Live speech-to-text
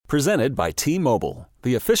Presented by T-Mobile,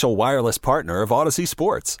 the official wireless partner of Odyssey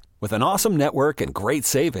Sports. With an awesome network and great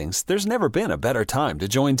savings, there's never been a better time to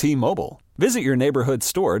join T-Mobile. Visit your neighborhood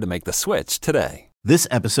store to make the switch today. This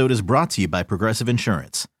episode is brought to you by Progressive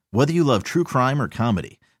Insurance. Whether you love true crime or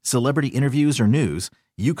comedy, celebrity interviews or news,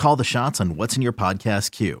 you call the shots on what's in your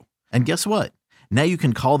podcast queue. And guess what? Now you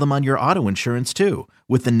can call them on your auto insurance too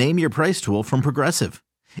with the Name Your Price tool from Progressive.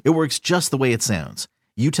 It works just the way it sounds.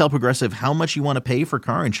 You tell Progressive how much you want to pay for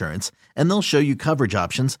car insurance, and they'll show you coverage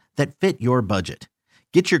options that fit your budget.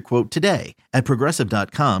 Get your quote today at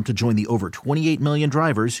Progressive.com to join the over 28 million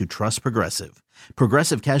drivers who trust Progressive.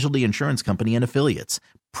 Progressive Casualty Insurance Company and Affiliates.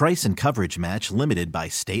 Price and coverage match limited by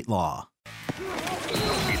state law.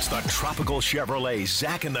 It's the Tropical Chevrolet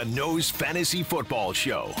Zach and the Nose Fantasy Football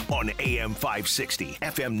Show on AM 560,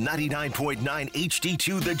 FM 99.9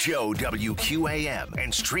 HD2 The Joe WQAM,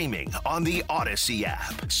 and streaming on the Odyssey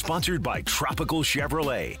app. Sponsored by Tropical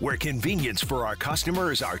Chevrolet, where convenience for our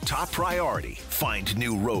customer is our top priority. Find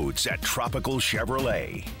new roads at Tropical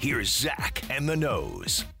Chevrolet. Here's Zach and the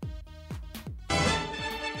Nose.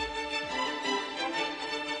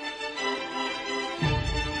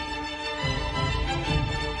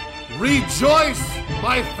 Rejoice,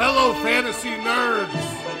 my fellow fantasy nerds.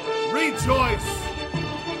 Rejoice.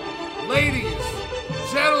 Ladies,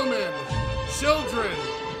 gentlemen, children,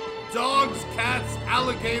 dogs, cats,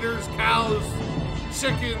 alligators, cows,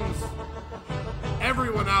 chickens,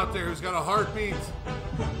 everyone out there who's got a heartbeat.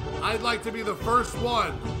 I'd like to be the first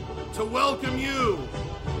one to welcome you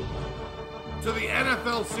to the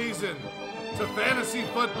NFL season, to fantasy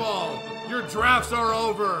football. Your drafts are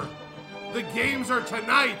over. The games are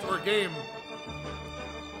tonight,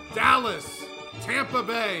 Dallas, Tampa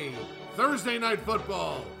Bay, Thursday Night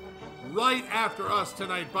Football, right after us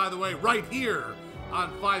tonight, by the way, right here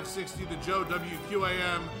on 560 The Joe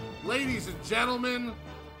WQAM. Ladies and gentlemen,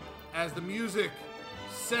 as the music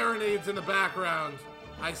serenades in the background,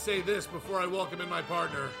 I say this before I welcome in my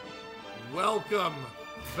partner. Welcome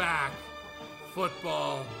back,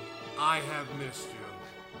 football. I have missed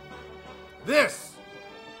you. This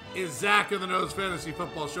is Zach and the Nose Fantasy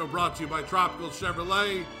Football Show, brought to you by Tropical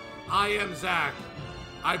Chevrolet. I am Zach.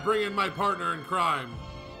 I bring in my partner in crime,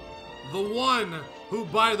 the one who,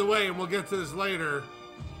 by the way, and we'll get to this later,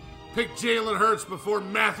 picked Jalen Hurts before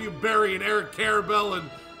Matthew Berry and Eric Karabell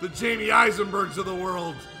and the Jamie Eisenbergs of the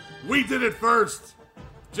world. We did it first.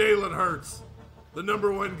 Jalen Hurts, the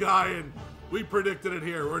number one guy, and we predicted it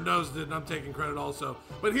here. Or Nose did, and I'm taking credit also.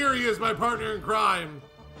 But here he is, my partner in crime.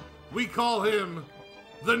 We call him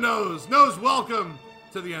the Nose. Nose, welcome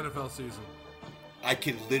to the NFL season. I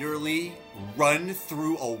can literally run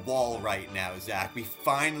through a wall right now, Zach. We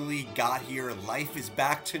finally got here. Life is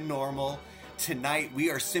back to normal. Tonight,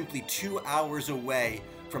 we are simply 2 hours away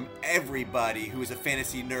from everybody who is a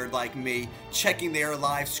fantasy nerd like me, checking their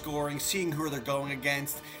live scoring, seeing who they're going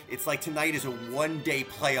against. It's like tonight is a one-day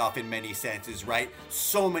playoff in many senses, right?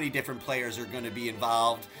 So many different players are going to be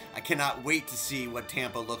involved. I cannot wait to see what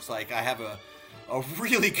Tampa looks like. I have a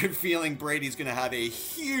really good feeling Brady's going to have a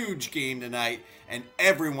huge game tonight, and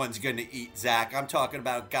everyone's going to eat, Zach. I'm talking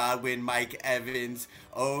about Godwin, Mike Evans,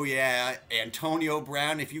 oh yeah, Antonio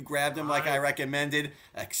Brown, if you grabbed him like I recommended,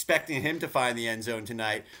 expecting him to find the end zone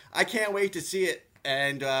tonight. I can't wait to see it,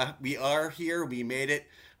 and we are here. We made it.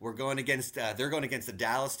 We're going against, they're going against the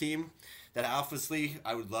Dallas team that obviously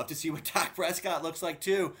I would love to see what Dak Prescott looks like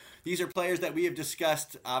too. These are players that we have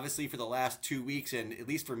discussed, obviously, for the last 2 weeks, and at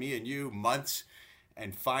least for me and you, months.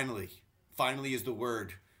 And finally is the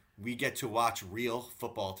word. We get to watch real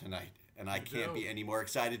football tonight. And I can't be any more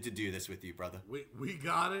excited to do this with you, brother. We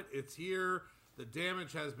got it. It's here. The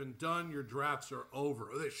damage has been done. Your drafts are over.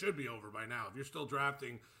 They should be over by now. If you're still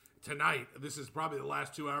drafting tonight, this is probably the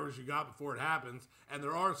last 2 hours you got before it happens. And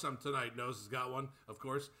there are some tonight. Nose has got one, of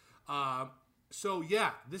course. So,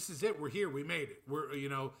 yeah, this is it. We're here. We made it. We're,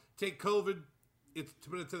 take COVID,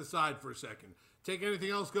 put it to the side for a second. Take anything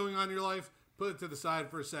else going on in your life, put it to the side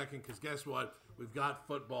for a second, because guess what? We've got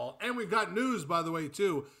football, and we've got news, by the way,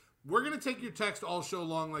 too. We're going to take your text all show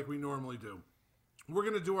long like we normally do. We're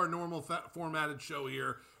going to do our normal formatted show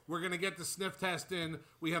here. We're going to get the sniff test in.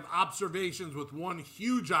 We have observations with one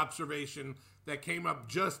huge observation that came up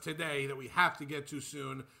just today that we have to get to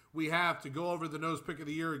soon. We have to go over the nose pick of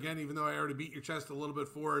the year again, even though I already beat your chest a little bit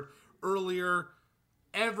for it earlier.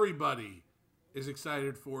 Everybody is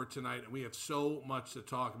excited for tonight, and we have so much to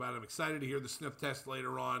talk about. I'm excited to hear the sniff test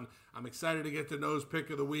later on. I'm excited to get the nose pick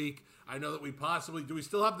of the week. I know that we possibly, do we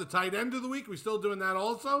still have the tight end of the week? Are we still doing that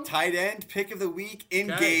also? Tight end pick of the week,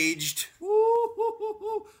 engaged. Okay.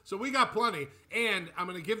 So we got plenty, and I'm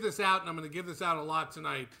going to give this out, and I'm going to give this out a lot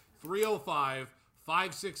tonight. 305-560-1065.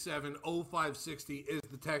 567-0560 is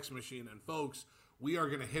the text machine. And folks, we are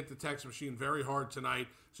going to hit the text machine very hard tonight.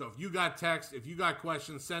 So if you got text, if you got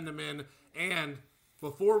questions, send them in. And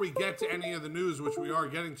before we get to any of the news, which we are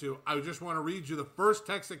getting to, I just want to read you the first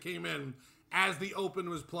text that came in as the Open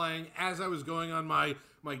was playing, as I was going on my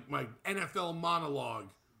NFL monologue.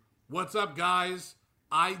 What's up, guys?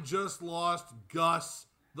 I just lost Gus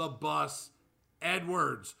the Bus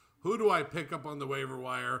Edwards. Who do I pick up on the waiver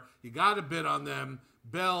wire? You got to bid on them.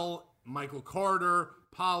 Bell, Michael Carter,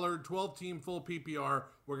 Pollard, 12-team full PPR.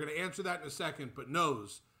 We're going to answer that in a second, but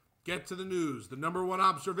Nose, get to the news. The number one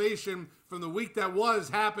observation from the week that was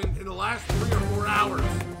happened in the last 3 or 4 hours.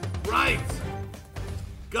 Right.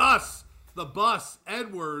 Gus the Bus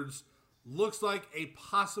Edwards looks like a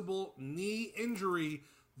possible knee injury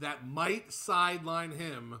that might sideline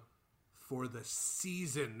him for the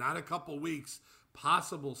season, not a couple weeks.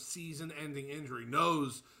 Possible season-ending injury.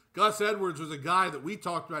 Knows Gus Edwards was a guy that we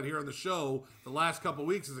talked about here on the show the last couple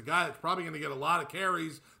weeks as a guy that's probably going to get a lot of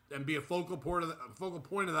carries and be a focal point of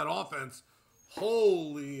that offense.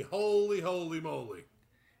 Holy moly.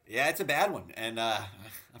 Yeah, it's a bad one. And I'm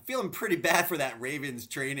feeling pretty bad for that Ravens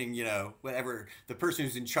training, whatever, the person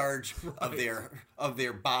who's in charge of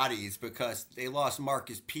their bodies, because they lost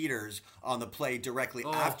Marcus Peters on the play directly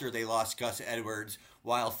after they lost Gus Edwards,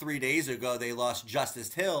 while 3 days ago they lost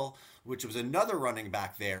Justice Hill, which was another running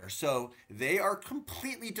back there. So they are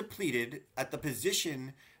completely depleted at the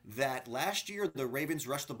position that last year the Ravens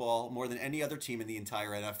rushed the ball more than any other team in the entire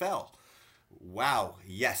NFL. Wow,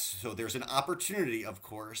 yes. So there's an opportunity, of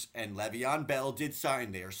course, and Le'Veon Bell did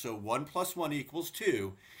sign there. So 1 + 1 =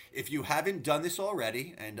 2. If you haven't done this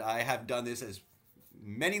already, and I have done this as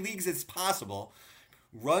many leagues as possible,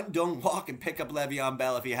 run, don't walk, and pick up Le'Veon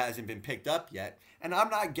Bell if he hasn't been picked up yet. And I'm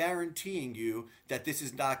not guaranteeing you that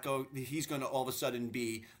he's going to all of a sudden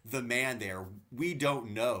be the man there. We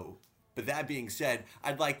don't know. But that being said,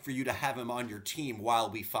 I'd like for you to have him on your team while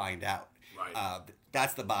we find out. Right.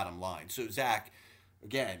 That's the bottom line. So, Zach,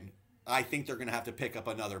 again, I think they're going to have to pick up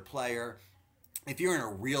another player. If you're in a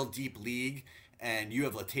real deep league and you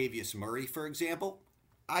have Latavius Murray, for example,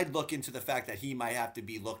 I'd look into the fact that he might have to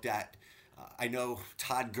be looked at. I know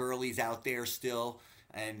Todd Gurley's out there still,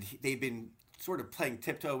 and they've been sort of playing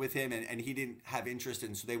tiptoe with him, and he didn't have interest,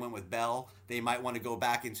 and so they went with Bell. They might want to go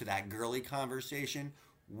back into that Gurley conversation.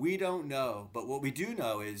 We don't know, but what we do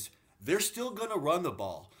know is they're still going to run the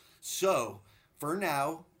ball. So, for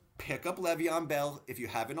now, pick up Le'Veon Bell if you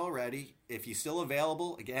haven't already. If he's still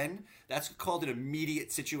available, again, that's called an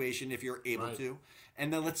immediate situation if you're able to.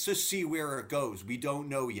 And then let's just see where it goes. We don't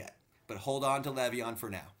know yet, but hold on to Le'Veon for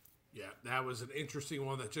now. Yeah, that was an interesting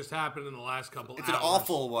one that just happened in the last couple hours. It's an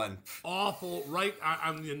awful one. Awful, right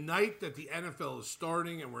on the night that the NFL is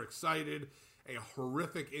starting and we're excited. A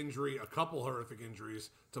horrific injury, a couple horrific injuries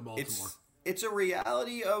to Baltimore. It's a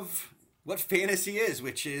reality of what fantasy is,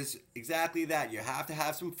 which is exactly that. You have to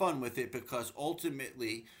have some fun with it, because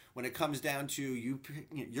ultimately, when it comes down to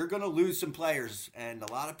you're going to lose some players, and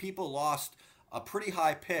a lot of people lost a pretty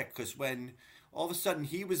high pick because when all of a sudden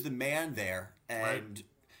he was the man there, and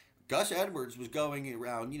Gus Edwards was going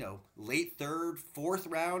around, late 3rd, 4th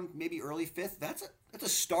round, maybe early 5th. That's a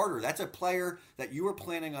starter. That's a player that you were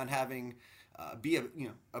planning on having be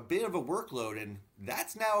a bit of a workload, and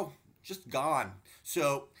that's now just gone.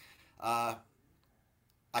 So. I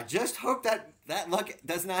just hope that luck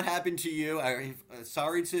does not happen to you.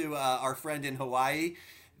 Sorry to our friend in Hawaii.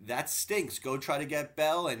 That stinks. Go try to get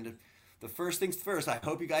Bell. And the first things first, I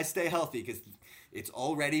hope you guys stay healthy because it's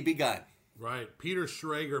already begun. Right. Peter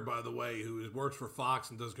Schrager, by the way, who works for Fox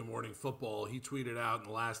and does Good Morning Football, he tweeted out in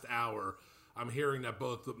the last hour, I'm hearing that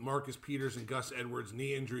both Marcus Peters and Gus Edwards'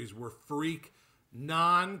 knee injuries were freak,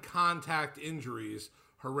 non-contact injuries.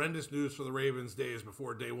 Horrendous news for the Ravens days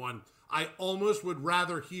before day one. I almost would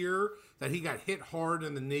rather hear that he got hit hard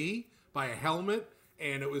in the knee by a helmet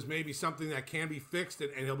and it was maybe something that can be fixed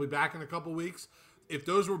and he'll be back in a couple weeks. If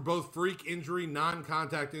those were both freak injury,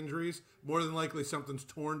 non-contact injuries, more than likely something's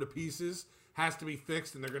torn to pieces, has to be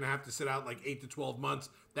fixed, and they're going to have to sit out like 8 to 12 months.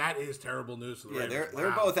 That is terrible news for the Ravens.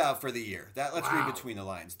 They're both out for the year. Let's read between the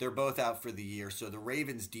lines. They're both out for the year, so the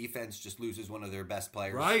Ravens defense just loses one of their best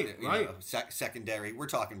players. Right. Secondary. We're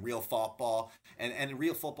talking real football, and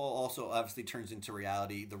real football also obviously turns into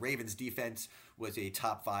reality. The Ravens defense was a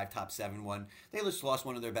top 5, top 7 one. They just lost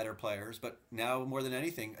one of their better players, but now more than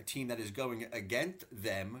anything, a team that is going against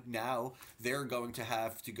them, now they're going to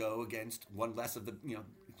have to go against one less of the,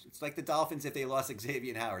 it's like the Dolphins if they lost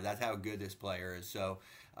Xavier Howard. That's how good this player is. So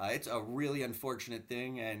it's a really unfortunate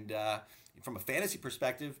thing. And from a fantasy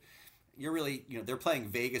perspective, you're really, they're playing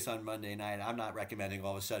Vegas on Monday night. I'm not recommending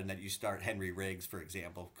all of a sudden that you start Henry Riggs, for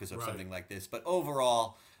example, because of something like this. But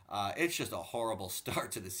overall, it's just a horrible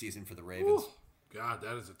start to the season for the Ravens. Ooh, God,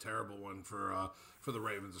 that is a terrible one for the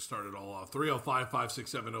Ravens to start it all off.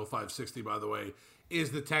 305-567-0560, by the way,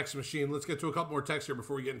 is the text machine. Let's get to a couple more texts here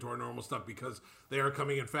before we get into our normal stuff, because they are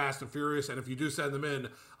coming in fast and furious. And if you do send them in,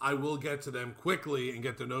 I will get to them quickly and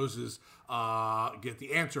get the noses, get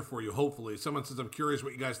the answer for you, hopefully. Someone says, I'm curious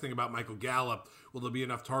what you guys think about Michael Gallup. Will there be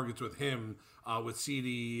enough targets with him, with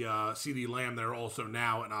CeeDee Lamb there also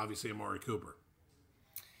now, and obviously Amari Cooper?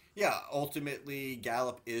 Yeah, ultimately,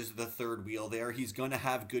 Gallup is the third wheel there. He's going to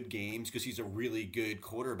have good games because he's a really good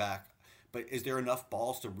quarterback. But is there enough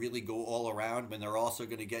balls to really go all around when they're also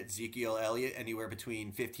going to get Ezekiel Elliott anywhere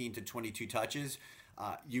between 15 to 22 touches?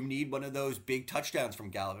 You need one of those big touchdowns from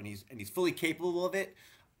Gallup, and he's fully capable of it.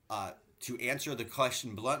 To answer the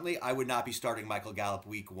question bluntly, I would not be starting Michael Gallup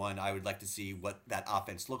week 1. I would like to see what that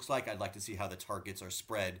offense looks like. I'd like to see how the targets are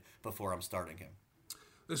spread before I'm starting him.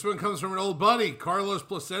 This one comes from an old buddy, Carlos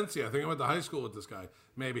Plasencia. I think I went to high school with this guy,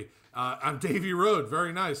 maybe. On Davie Road.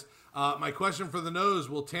 Very nice. My question for the nose,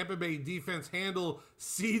 will Tampa Bay defense handle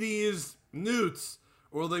CeeDee's newts,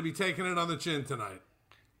 or will they be taking it on the chin tonight?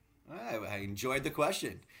 I enjoyed the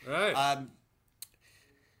question. All right.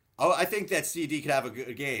 I think that CeeDee could have a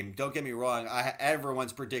good game. Don't get me wrong.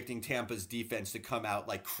 Everyone's predicting Tampa's defense to come out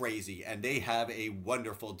like crazy, and they have a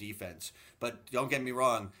wonderful defense. But don't get me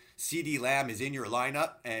wrong, CeeDee Lamb is in your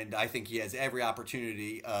lineup, and I think he has every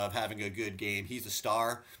opportunity of having a good game. He's a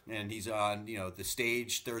star, and he's on the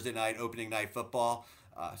stage Thursday night, opening night football.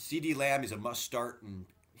 CeeDee Lamb is a must-start, and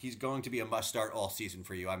he's going to be a must-start all season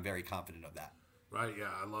for you. I'm very confident of that. Right,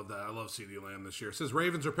 yeah, I love that. I love CeeDee Lamb this year. It says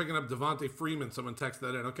Ravens are picking up Devontae Freeman. Someone texted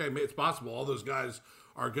that in. Okay, it's possible. All those guys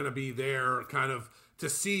are going to be there kind of to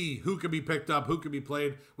see who could be picked up, who could be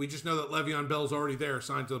played. We just know that Le'Veon Bell's already there,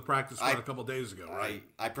 signed to the practice squad a couple days ago, right?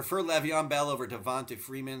 I prefer Le'Veon Bell over Devontae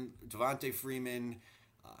Freeman. Devontae Freeman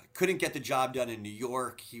couldn't get the job done in New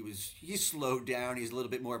York. He's slowed down. He's a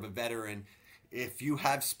little bit more of a veteran. If you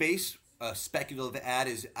have space, a speculative ad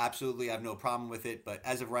is absolutely, I have no problem with it. But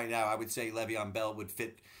as of right now, I would say Le'Veon Bell would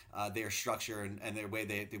fit their structure and their way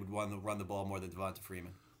they would want to run the ball more than Devonta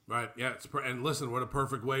Freeman. Right, yeah. And listen, what a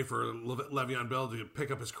perfect way for Le'Veon Bell to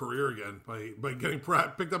pick up his career again by getting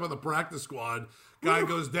picked up on the practice squad. Guy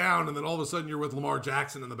goes down, and then all of a sudden you're with Lamar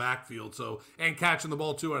Jackson in the backfield. And catching the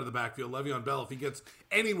ball, too, out of the backfield. Le'Veon Bell, if he gets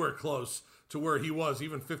anywhere close to where he was,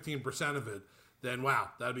 even 15% of it, then wow,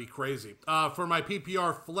 that'd be crazy. For my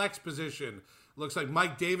PPR flex position, looks like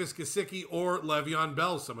Mike Davis, Gesicki, or Le'Veon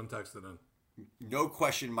Bell. Someone texted in. No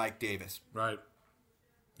question, Mike Davis. Right.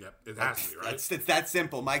 Yep, it has to be, right? It's that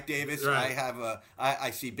simple. Mike Davis. Right. I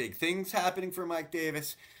see big things happening for Mike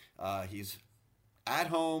Davis. He's at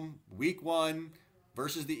home, week 1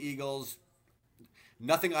 versus the Eagles.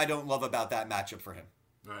 Nothing I don't love about that matchup for him.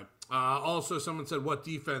 Right. Also, someone said, what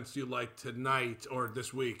defense do you like tonight or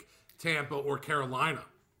this week? Tampa or Carolina?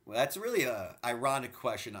 Well, that's really a ironic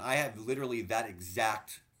question. I have literally that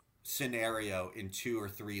exact scenario in 2 or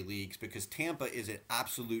 3 leagues because Tampa is an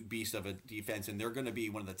absolute beast of a defense, and they're going to be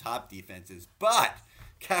one of the top defenses. But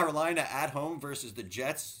Carolina at home versus the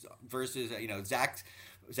Jets versus Zach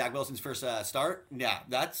Wilson's first start. Yeah,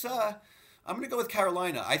 that's I'm going to go with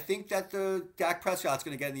Carolina. I think that the Dak Prescott's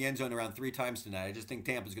going to get in the end zone around 3 times tonight. I just think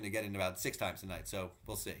Tampa's going to get in about 6 times tonight. So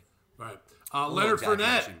we'll see. Right. Leonard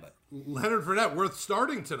Fournette, worth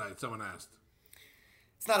starting tonight, someone asked.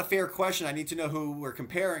 It's not a fair question. I need to know who we're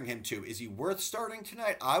comparing him to. Is he worth starting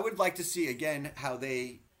tonight? I would like to see, again, how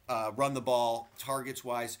they run the ball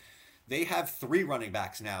targets-wise. They have 3 running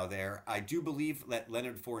backs now there. I do believe that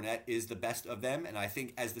Leonard Fournette is the best of them, and I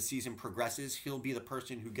think as the season progresses, he'll be the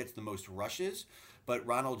person who gets the most rushes. But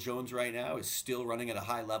Ronald Jones right now is still running at a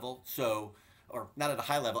high level, or not at a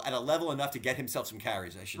high level, at a level enough to get himself some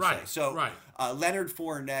carries, I should say. So Leonard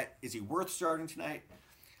Fournette, is he worth starting tonight?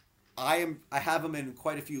 I have him in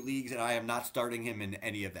quite a few leagues, and I am not starting him in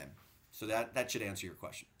any of them. So that should answer your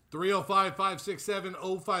question.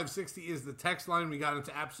 305-567-0560 is the text line. We got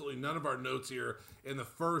into absolutely none of our notes here in the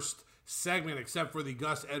first segment except for the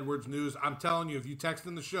Gus Edwards news. I'm telling you, if you text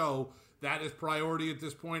in the show, that is priority at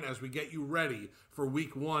this point as we get you ready for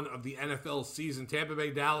week 1 of the NFL season. Tampa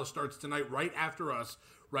Bay Dallas starts tonight right after us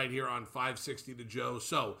right here on 560 The Joe.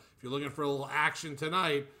 So if you're looking for a little action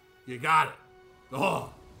tonight, you got it.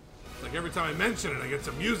 Oh, it's like every time I mention it, I get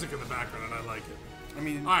some music in the background and I like it. I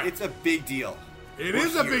mean, It's a big deal. It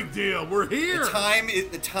is a big deal. We're here.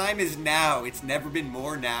 The time is now. It's never been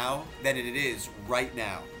more now than it is right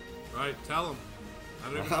now. Right. Tell them. I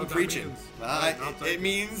don't even know I'm what that preaching. means. Right, It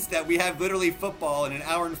means that we have literally football in an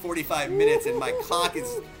hour and 45 minutes, and my clock is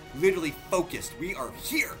literally focused. We are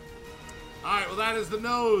here. All right, well, that is the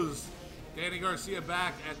nose. Danny Garcia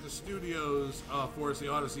back at the studios for us, the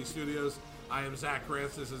Odyssey Studios. I am Zach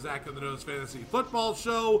Krantz. This is Zach and the Nose Fantasy Football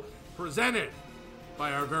Show, presented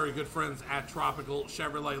by our very good friends at Tropical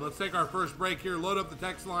Chevrolet. Let's take our first break here. Load up the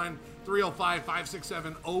text line,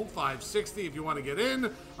 305-567-0560 if you want to get in.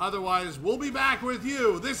 Otherwise, we'll be back with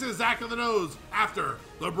you. This is Zach and the Nose after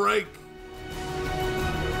the break.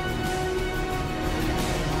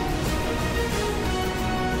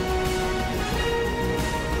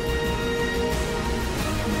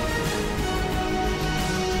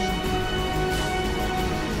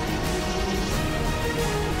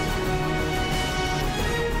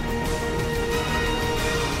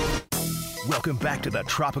 Welcome back to the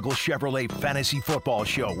Tropical Chevrolet Fantasy Football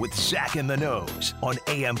Show with Zach and the Nose on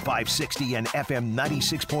AM 560 and FM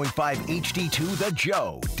 96.5 HD2 The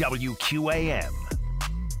Joe, WQAM.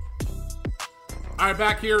 All right,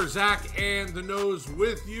 back here, Zach and the Nose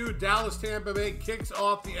with you. Dallas Tampa Bay kicks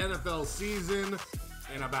off the NFL season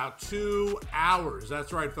in about 2 hours.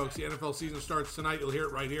 That's right, folks. The NFL season starts tonight. You'll hear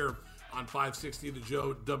it right here on 560 The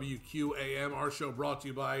Joe, WQAM. Our show brought to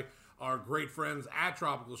you by our great friends at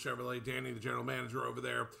Tropical Chevrolet, Danny, the general manager over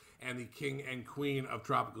there, and the king and queen of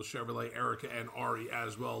Tropical Chevrolet, Erica and Ari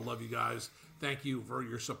as well. Love you guys. Thank you for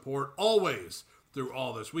your support always through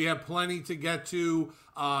all this. We have plenty to get to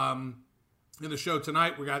in the show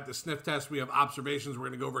tonight. We got the sniff test. We have observations. We're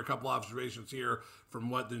going to go over a couple observations here from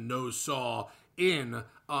what the Nose saw in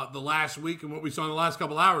the last week and what we saw in the last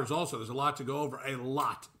couple hours also. There's a lot to go over.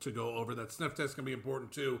 That sniff test can be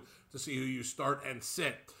important too, to see who you start and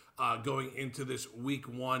sit going into this week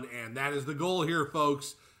one. And that is the goal here,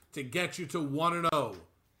 folks, to get you to 1-0.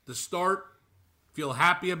 The start, feel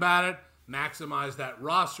happy about it, maximize that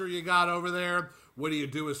roster you got over there. What do you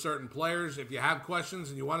do with certain players? If you have questions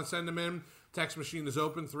and you want to send them in, text machine is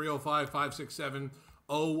open,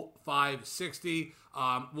 305-567-0560.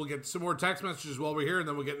 We'll get some more text messages while we're here, and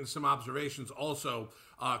then we'll get into some observations also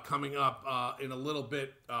coming up in a little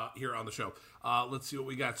bit here on the show. Let's see what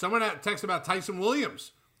we got. Someone texted about Tyson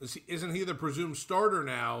Williams. Isn't he the presumed starter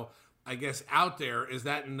now, I guess, out there? Is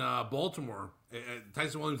that in Baltimore?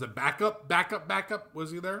 Tyson Williams, the backup? Was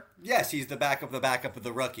he there? Yes, he's the backup of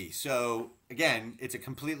the rookie. So, again, it's a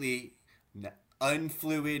completely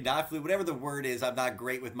unfluid, not fluid, whatever the word is. I'm not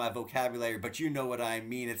great with my vocabulary, but you know what I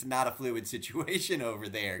mean. It's not a fluid situation over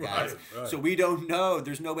there, guys. Right. So we don't know.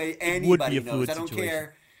 There's no way anybody knows. I don't situation.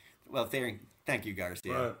 care. Well, thank you,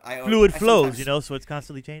 Garcia. Right. Fluid flows, so it's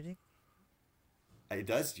constantly changing. It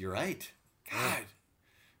does. You're right. God.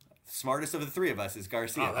 Smartest of the three of us is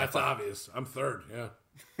Garcia. Oh, that's obvious. I'm third, yeah.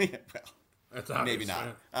 Well, That's obvious. maybe not.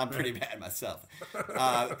 Yeah. I'm pretty bad myself.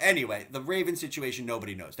 Anyway, the Ravens situation,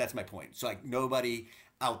 nobody knows. That's my point. So, nobody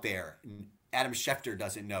out there, Adam Schefter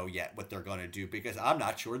doesn't know yet what they're going to do, because I'm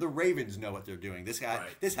not sure the Ravens know what they're doing. This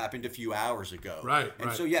happened a few hours ago. Right.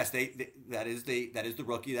 So, yes, that is the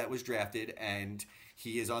rookie that was drafted, and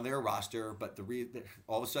he is on their roster, but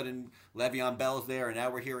all of a sudden Le'Veon Bell's there, and now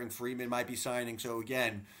we're hearing Freeman might be signing. So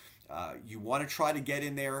again, you want to try to get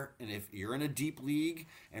in there, and if you're in a deep league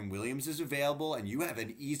and Williams is available and you have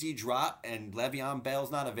an easy drop and Le'Veon Bell's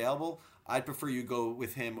not available, I'd prefer you go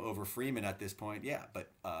with him over Freeman at this point. Yeah, but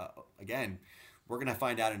again, we're going to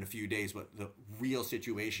find out in a few days what the real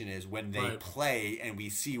situation is when they play and we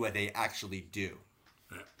see what they actually do.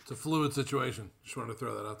 Yeah. It's a fluid situation. Just wanted to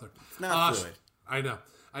throw that out there. It's not fluid. I know.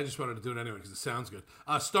 I just wanted to do it anyway because it sounds good.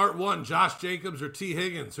 Start one, Josh Jacobs or T.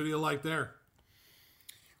 Higgins. Who do you like there?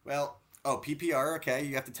 Well, PPR, okay.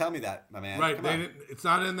 You have to tell me that, my man. Right. It's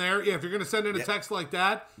not in there. Yeah, if you're going to send in a text like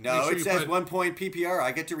that. No, it says 1 point PPR.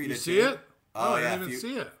 I get to read it. You see it? Oh, I yeah. didn't even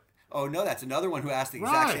see it. Oh, no, that's another one who asked the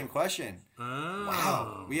exact same question. Oh.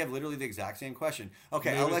 Wow. We have literally the exact same question.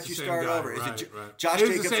 Okay, Maybe I'll let you start over. Right, Is it right. Josh It's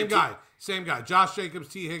Jacobs? the same guy. Same guy. Josh Jacobs,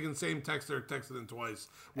 T. Higgins, same texter, texted in twice.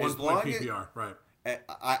 1 point PPR. Right.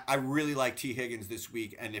 I really like T. Higgins this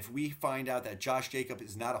week, and if we find out that Josh Jacobs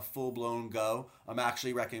is not a full-blown go, I'm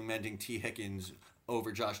actually recommending T. Higgins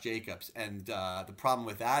over Josh Jacobs. And the problem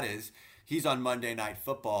with that is he's on Monday Night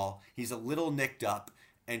Football. He's a little nicked up,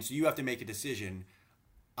 and so you have to make a decision.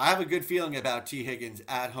 I have a good feeling about T. Higgins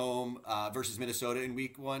at home versus Minnesota in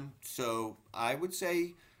week one, so I would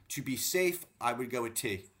say to be safe, I would go with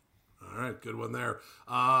T. All right, good one there.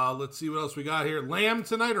 Let's see what else we got here. Lamb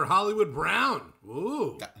tonight or Hollywood Brown?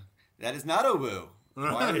 Ooh. That is not a woo.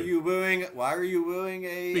 Right. Why are you wooing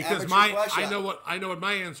a because amateur I know what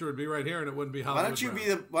my answer would be right here, and it wouldn't be Hollywood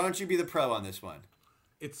Brown. Why don't you be the pro on this one?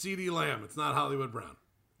 It's CeeDee Lamb. It's not Hollywood Brown.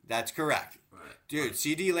 That's correct. Dude,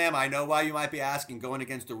 CD Lamb, I know why you might be asking, going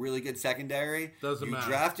against a really good secondary. Doesn't matter.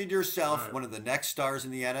 You drafted yourself one of the next stars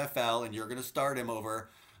in the NFL, and you're going to start him over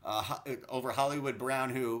Hollywood Brown,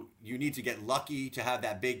 who you need to get lucky to have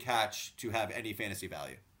that big catch to have any fantasy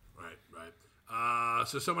value. Right.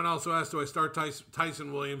 So someone else who asked, do I start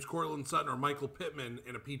Tyson Williams, Cortland Sutton, or Michael Pittman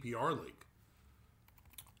in a PPR league?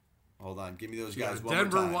 Hold on. Give me those guys one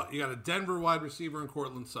Denver, more time. You got a Denver wide receiver in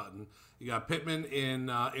Cortland Sutton. You got Pittman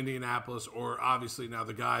in Indianapolis, or obviously now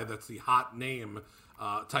the guy that's the hot name,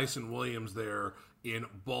 Tyson Williams there in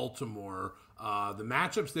Baltimore. The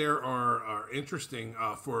matchups there are interesting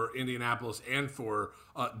for Indianapolis and for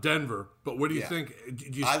Denver. But what do you think?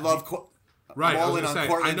 I love Right, I'm all in on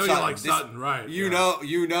Cortland I know Sutton. you like Sutton, right? You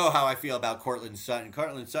know how I feel about Cortland Sutton.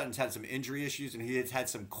 Cortland Sutton's had some injury issues, and he has had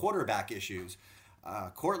some quarterback issues.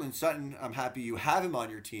 Cortland Sutton, I'm happy you have him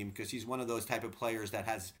on your team because he's one of those type of players that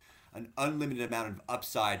has an unlimited amount of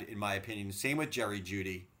upside, in my opinion. Same with Jerry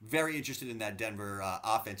Jeudy. Very interested in that Denver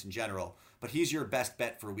offense in general, but he's your best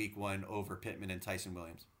bet for Week 1 over Pittman and Tyson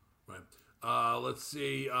Williams. Right. Let's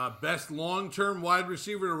see. Best long-term wide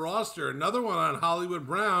receiver to roster. Another one on Hollywood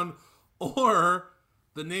Brown, or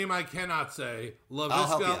the name I cannot say,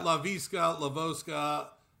 Laviska,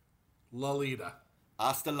 Lalita.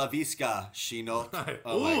 Hasta la visca, Shenault. Right.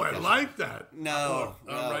 Oh, I like that. No,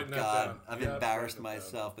 I'm God. I've embarrassed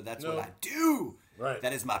myself, but that's what I do. Right.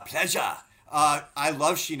 That is my pleasure. I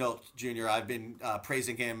love Shenault Jr. I've been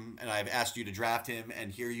praising him, and I've asked you to draft him,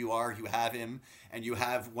 and here you are. You have him, and you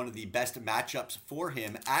have one of the best matchups for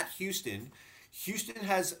him at Houston. Houston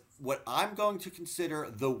has what I'm going to consider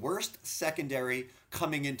the worst secondary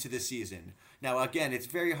coming into the season. Now, again, it's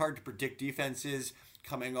very hard to predict defenses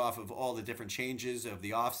coming off of all the different changes of the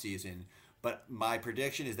offseason. But my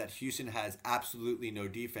prediction is that Houston has absolutely no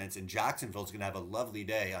defense, and Jacksonville's going to have a lovely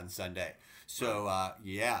day on Sunday. So, I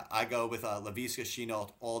go with Laviska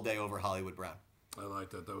Shenault all day over Hollywood Brown. I like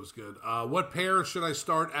that. That was good. What pair should I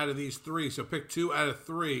start out of these three? So pick 2 out of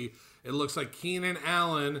 3. It looks like Keenan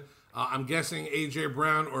Allen, I'm guessing A.J.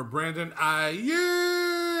 Brown, or Brandon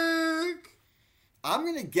Ayuk. I'm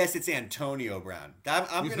going to guess it's Antonio Brown.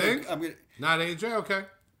 I'm gonna Not AJ? Okay.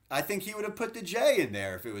 I think he would have put the J in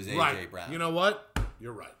there if it was AJ Brown. You know what?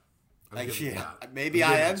 You're right. Maybe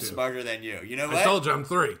I am smarter than you. You know what? I told you I'm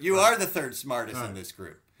 3. You are the third smartest in this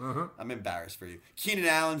group. I'm embarrassed for you. Keenan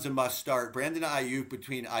Allen's a must start. Brandon Ayuk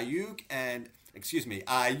between Ayuk and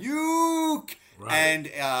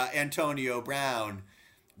Antonio Brown.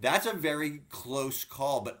 That's a very close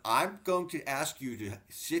call, but I'm going to ask you to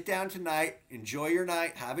sit down tonight, enjoy your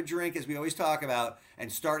night, have a drink, as we always talk about,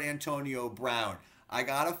 and start Antonio Brown. I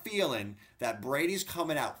got a feeling that Brady's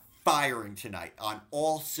coming out firing tonight on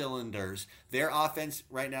all cylinders. Their offense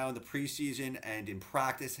right now in the preseason and in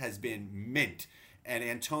practice has been mint, and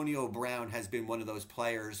Antonio Brown has been one of those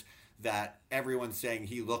players that everyone's saying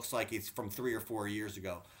he looks like he's from 3 or 4 years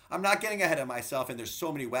ago. I'm not getting ahead of myself, and there's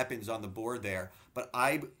so many weapons on the board there, but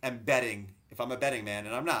I am betting, if I'm a betting man,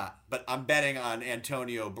 and I'm not, but I'm betting on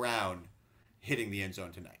Antonio Brown hitting the end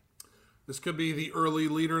zone tonight. This could be the early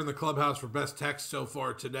leader in the clubhouse for best text so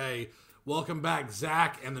far today. Welcome back,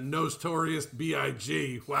 Zach and the notorious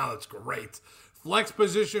BIG. Wow, that's great. Flex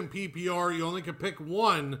position PPR, you only can pick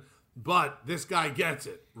one, but this guy gets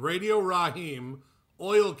it. Radio Raheem,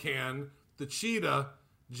 Oil Can, the Cheetah,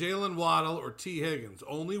 Jalen Waddle, or T. Higgins.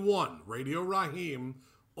 Only one. Radio Raheem,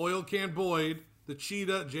 Oil Can Boyd, the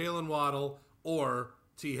Cheetah, Jalen Waddle, or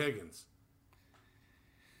T. Higgins.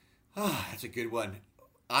 That's a good one.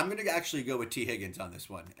 I'm going to actually go with T. Higgins on this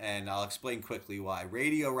one, and I'll explain quickly why.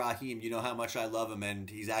 Radio Raheem, you know how much I love him, and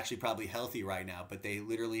he's actually probably healthy right now, but they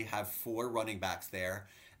literally have 4 running backs there,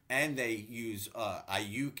 and they use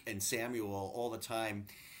Ayuk and Samuel all the time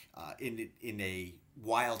in a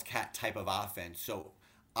wildcat type of offense. So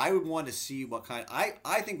I would want to see what kind.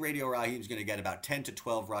 I think Radio Raheem's going to get about 10 to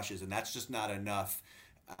 12 rushes, and that's just not enough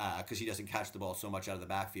because he doesn't catch the ball so much out of the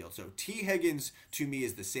backfield. So T. Higgins, to me,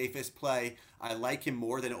 is the safest play. I like him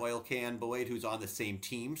more than Oil Can Boyd, who's on the same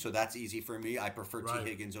team, so that's easy for me. I prefer T.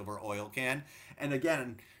 Higgins over Oil Can. And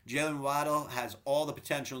again, Jalen Waddle has all the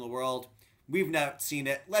potential in the world. We've not seen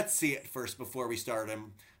it. Let's see it first before we start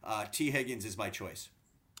him. T. Higgins is my choice.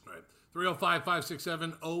 All right.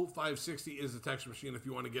 305-567-0560 is the text machine if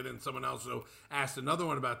you want to get in. Someone else asked another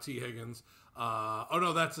one about T. Higgins.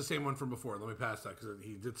 No, that's the same one from before. Let me pass that because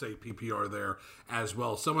he did say PPR there as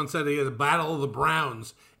well. Someone said he had a battle of the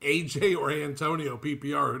Browns, AJ or Antonio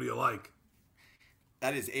PPR. Who do you like?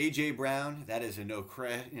 That is AJ Brown. That is a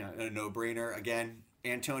no-brainer. Again,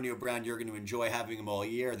 Antonio Brown, you're going to enjoy having him all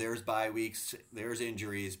year. There's bye weeks, there's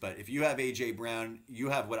injuries. But if you have A.J. Brown, you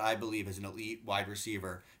have what I believe is an elite wide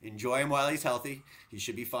receiver. Enjoy him while he's healthy. He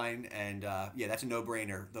should be fine. And, that's a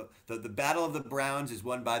no-brainer. The battle of the Browns is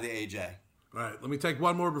won by the A.J. All right, let me take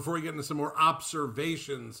one more before we get into some more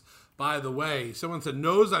observations. By the way, someone said,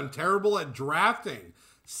 knows I'm terrible at drafting.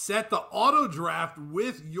 Set the auto draft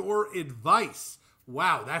with your advice.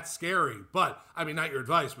 Wow, that's scary. But, not your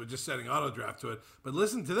advice, but just setting auto draft to it. But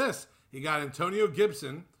listen to this. He got Antonio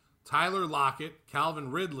Gibson, Tyler Lockett,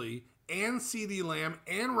 Calvin Ridley, and CeeDee Lamb,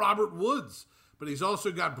 and Robert Woods. But he's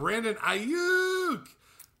also got Brandon Ayuk.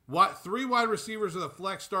 3 wide receivers with a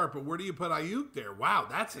flex start, but where do you put Ayuk there? Wow,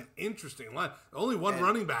 that's an interesting line. Only one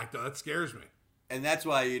running back, though. That scares me. And that's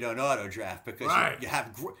why you don't auto draft, because right. you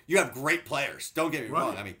have great players. Don't get me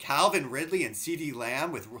wrong. Calvin Ridley and CeeDee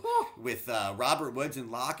Lamb with Robert Woods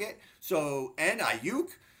and Lockett. And Ayuk.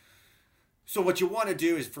 So what you want to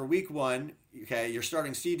do is for week 1, okay, you're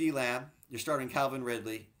starting CeeDee Lamb, you're starting Calvin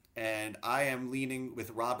Ridley, and I am leaning with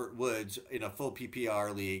Robert Woods in a full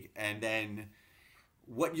PPR league. And then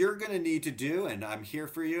what you're going to need to do, and I'm here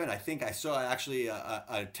for you, and I think I saw actually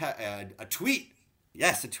a tweet.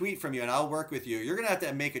 Yes, a tweet from you, and I'll work with you. You're going to have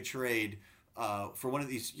to make a trade for one of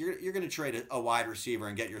these. You're going to trade a wide receiver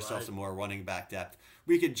and get yourself some more running back depth.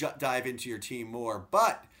 We could dive into your team more,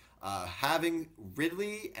 but having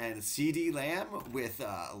Ridley and CeeDee Lamb with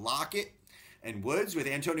Lockett and Woods with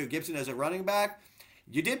Antonio Gibson as a running back,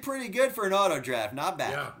 you did pretty good for an auto draft. Not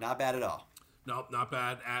bad. Yeah. Not bad at all. Nope, not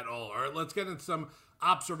bad at all. All right, let's get into some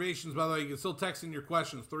observations. By the way, you can still text in your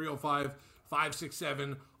questions,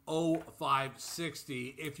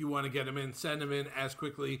 305-567-0560. If you want to get them in, send them in as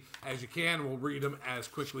quickly as you can. We'll read them as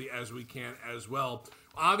quickly as we can as well.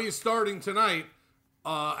 Obvious starting tonight,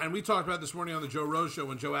 and we talked about this morning on the Joe Rose Show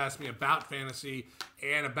when Joe asked me about fantasy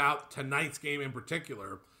and about tonight's game in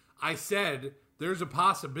particular. I said there's a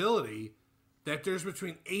possibility that there's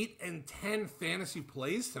between 8 and 10 fantasy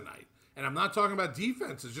plays tonight. And I'm not talking about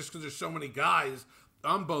defenses just because there's so many guys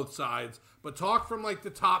on both sides, but talk from like the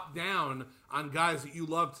top down on guys that you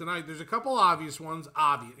love tonight. There's a couple obvious ones.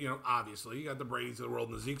 Obviously, you got the Bradys of the world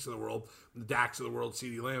and the Zekes of the world, the Daks of the world,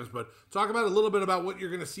 CeeDee Lambs. But talk about a little bit about what you're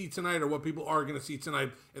going to see tonight, or what people are going to see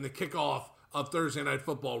tonight in the kickoff of Thursday Night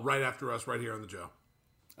Football right after us, right here on the Joe.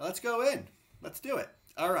 Let's go in. Let's do it.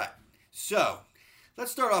 All right. So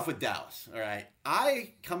let's start off with Dallas. All right.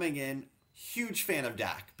 I, coming in, huge fan of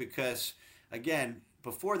Dak because, again,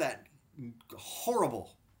 before that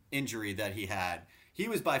horrible injury that he had, he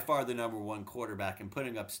was by far the number one quarterback, and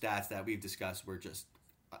putting up stats that we've discussed were just,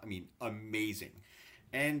 amazing.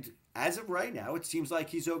 And as of right now, it seems like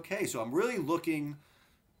he's okay. So I'm really looking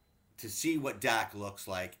to see what Dak looks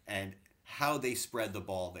like and how they spread the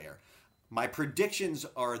ball there. My predictions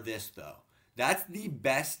are this, though. That's the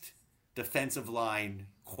best defensive line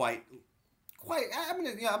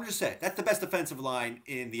I'm just saying that's the best defensive line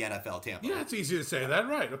in the NFL. Tampa. Yeah, it's easy to say that,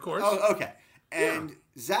 right? Of course. Oh, okay. And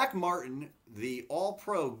Zach Martin, the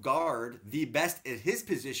All-Pro guard, the best at his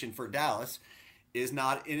position for Dallas, is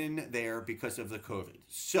not in there because of the COVID.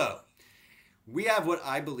 So we have what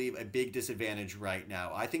I believe a big disadvantage right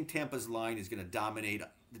now. I think Tampa's line is going to dominate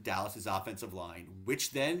Dallas's offensive line,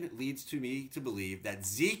 which then leads to me to believe that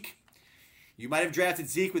Zeke. You might have drafted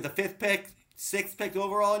Zeke with the 5th pick. 6th pick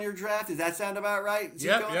overall in your draft. Does that sound about right?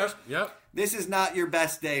 Yep. This is not your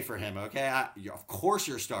best day for him, okay? Of course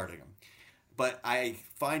you're starting him. But I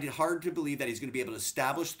find it hard to believe that he's going to be able to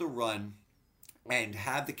establish the run and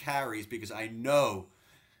have the carries because I know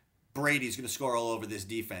Brady's going to score all over this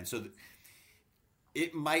defense. So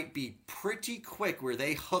it might be pretty quick where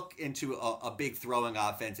they hook into a big throwing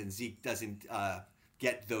offense and Zeke doesn't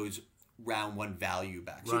get those round 1 value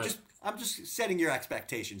back. So right. I'm just setting your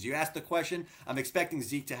expectations. You asked the question. I'm expecting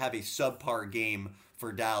Zeke to have a subpar game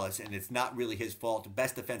for Dallas, and it's not really his fault.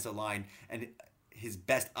 Best defensive line and his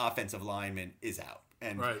best offensive lineman is out.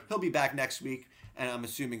 And he'll be back next week, and I'm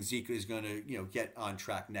assuming Zeke is going to get on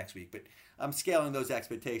track next week. But I'm scaling those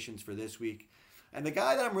expectations for this week. And the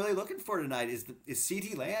guy that I'm really looking for tonight is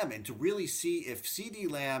CeeDee Lamb, and to really see if CeeDee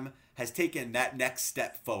Lamb has taken that next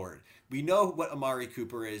step forward. We know what Amari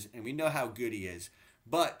Cooper is, and we know how good he is.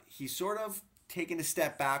 But he's sort of taken a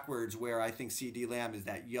step backwards where I think CeeDee Lamb is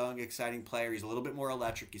that young, exciting player. He's a little bit more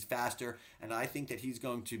electric. He's faster. And I think that he's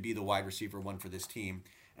going to be the wide receiver 1 for this team.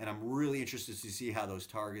 And I'm really interested to see how those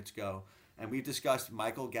targets go. And we've discussed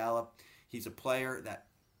Michael Gallup. He's a player that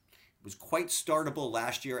was quite startable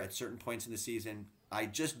last year at certain points in the season. I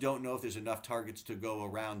just don't know if there's enough targets to go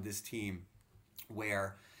around this team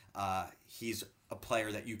where he's a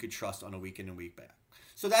player that you could trust on a week in and week back.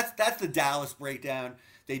 So that's the Dallas breakdown.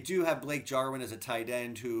 They do have Blake Jarwin as a tight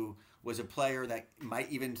end who was a player that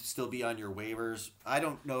might even still be on your waivers. I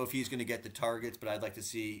don't know if he's going to get the targets, but I'd like to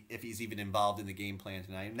see if he's even involved in the game plan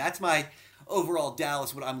tonight. And that's my overall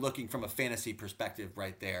Dallas, what I'm looking from a fantasy perspective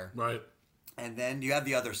right there. Right. And then you have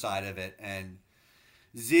the other side of it. And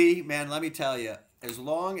Z, man, let me tell you, as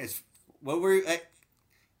long as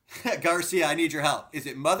Garcia, I need your help. Is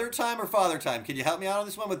it mother time or father time? Can you help me out on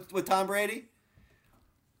this one with Tom Brady?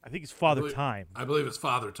 I think it's father time. I believe it's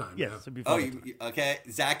father time. Yes, yeah. it'd be father time. Okay.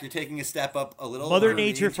 Zach, you're taking a step up a little. Mother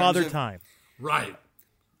Nature, father time. Right.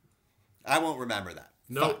 I won't remember that.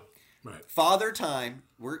 Nope. Right. Father time,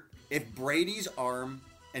 if Brady's arm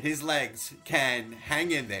and his legs can hang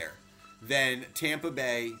in there, then Tampa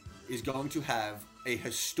Bay is going to have a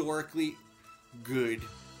historically good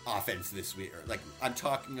offense this week. Like, I'm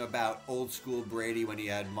talking about old school Brady when he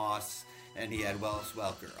had Moss and he had Wes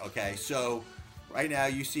Welker. Okay, so right now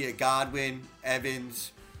you see a Godwin,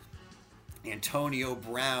 Evans, Antonio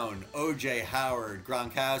Brown, O.J. Howard,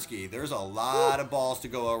 Gronkowski. There's a lot of balls to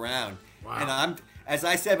go around. Wow. And as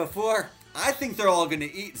I said before, I think they're all going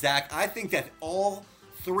to eat, Zach. I think that all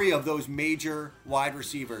three of those major wide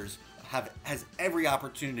receivers has every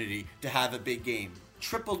opportunity to have a big game.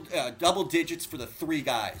 Double digits for the three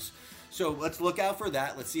guys. So let's look out for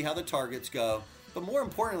that. Let's see how the targets go. But more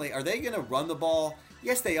importantly, are they going to run the ball?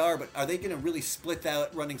 Yes, they are, but are they going to really split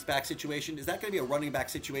that running back situation? Is that going to be a running back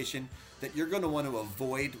situation that you're going to want to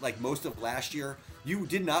avoid like most of last year? You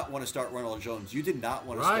did not want to start Ronald Jones. You did not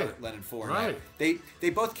want to start Leonard Fournette. Right. They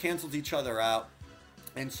both canceled each other out.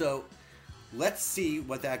 And so let's see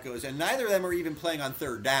what that goes. And neither of them are even playing on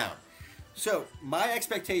third down. So my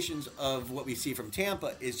expectations of what we see from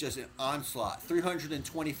Tampa is just an onslaught.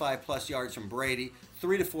 325 plus yards from Brady,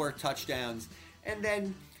 3 to 4 touchdowns, and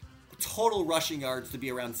then total rushing yards to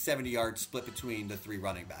be around 70 yards split between the three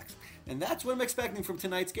running backs. And that's what I'm expecting from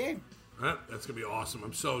tonight's game. That's going to be awesome.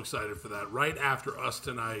 I'm so excited for that. Right after us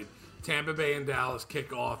tonight, Tampa Bay and Dallas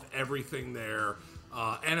kick off everything there.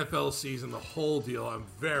 NFL season, the whole deal. I'm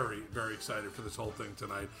very, very excited for this whole thing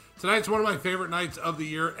tonight. Tonight's one of my favorite nights of the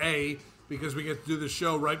year, because we get to do the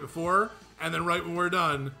show right before, and then right when we're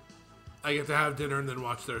done, I get to have dinner and then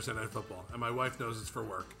watch Thursday Night Football. And my wife knows it's for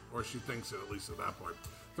work, or she thinks it at least at that point.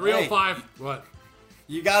 305, hey, what?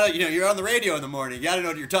 You gotta, you're on the radio in the morning. You gotta know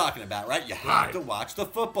what you're talking about, right? You have to watch the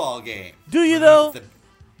football game. Do you though?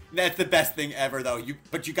 That's the best thing ever, though.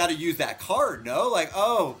 But you got to use that card, no? Like,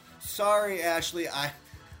 oh, sorry, Ashley,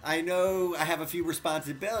 I know I have a few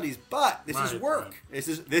responsibilities, but this is work. Right.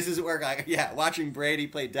 This is work. Watching Brady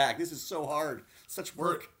play Dak, this is so hard. Such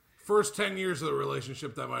work. First 10 years of the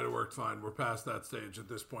relationship, that might have worked fine. We're past that stage at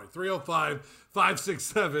this point.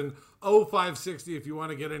 305-567-0560 if you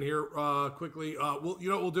want to get in here quickly. You know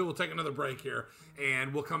what we'll do? We'll take another break here,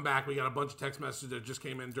 and we'll come back. We got a bunch of text messages that just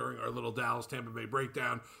came in during our little Dallas-Tampa Bay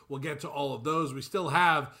breakdown. We'll get to all of those. We still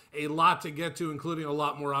have a lot to get to, including a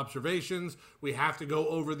lot more observations. We have to go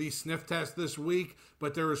over the sniff test this week,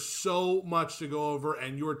 but there is so much to go over,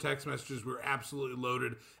 and your text messages were absolutely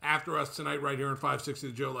loaded. After us tonight right here on 560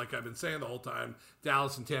 The Joe, like I've been saying the whole time,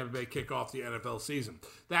 Dallas and Tampa Bay kick off the NFL season.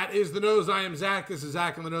 That is The Nose. I am Zach. This is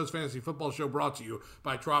Zach and The Nose Fantasy Football Show, brought to you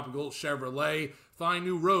by Tropical Chevrolet. Find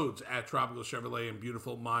new roads at Tropical Chevrolet in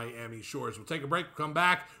beautiful Miami Shores. We'll take a break. We'll come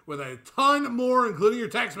back with a ton more, including your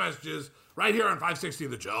text messages, right here on 560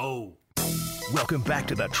 The Joe. Welcome back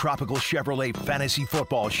to the Tropical Chevrolet Fantasy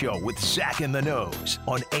Football Show with Zach and the Nose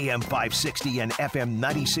on AM 560 and FM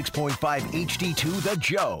 96.5 HD2 The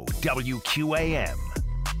Joe, WQAM.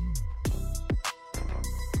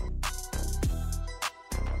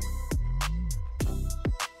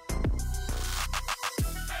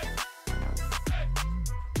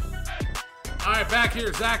 All right, back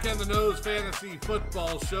here, Zach and the Nose Fantasy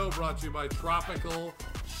Football Show, brought to you by Tropical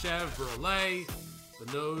Chevrolet.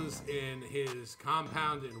 The Nose in his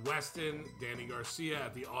compound in Weston, Danny Garcia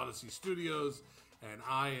at the Odyssey Studios, and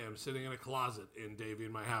I am sitting in a closet in Davie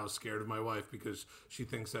in my house, scared of my wife because she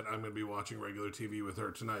thinks that I'm going to be watching regular TV with her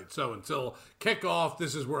tonight. So until kickoff,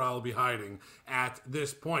 this is where I'll be hiding at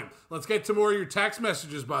this point. Let's get to more of your text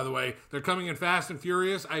messages, by the way. They're coming in fast and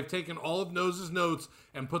furious. I've taken all of Nose's notes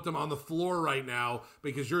and put them on the floor right now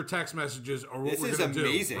because your text messages are what we're going to do.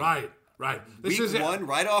 This is amazing. Right. Week one,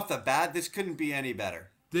 right off the bat, this couldn't be any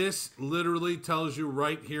better. This literally tells you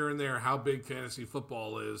right here and there how big fantasy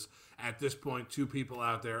football is at this point. Two people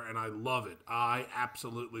out there, and I love it. I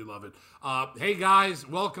absolutely love it. Hey, guys,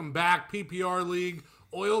 welcome back. PPR League,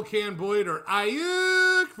 Oil Can Boyd or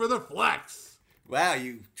Ayuk for the flex. Wow,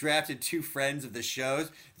 you drafted two friends of the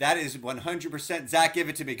shows. That is 100%. Zach, give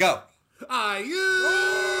it to me. Go.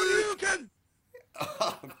 Ayuk!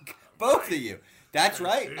 Both of you. That's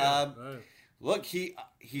right. Right. Look,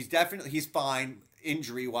 he's fine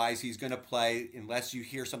injury wise. He's going to play unless you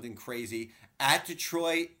hear something crazy. At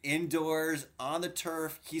Detroit, indoors on the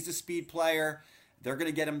turf, he's a speed player. They're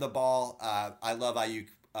going to get him the ball. I love Ayuk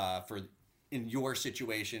in your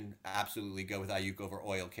situation. Absolutely go with Ayuk over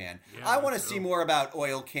Oil Can. Yeah, I want to see more about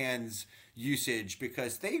Oil Can's usage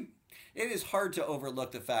because it is hard to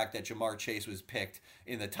overlook the fact that Jamar Chase was picked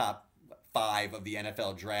in the top 5 of the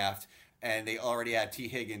NFL draft, and they already had T.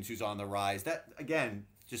 Higgins, who's on the rise. That, again,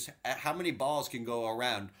 just how many balls can go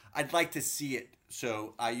around. I'd like to see it.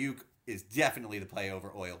 So Ayuk is definitely the play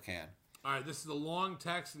over Oil Can. All right, this is a long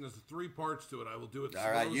text, and there's 3 parts to it. I will do it slow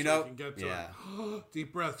All right, so I can get to it.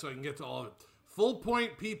 Deep breath so I can get to all of it. Full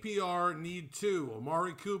point PPR, need 2.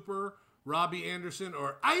 Amari Cooper, Robbie Anderson,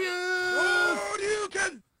 or Ayuk! You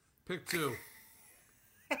can pick 2.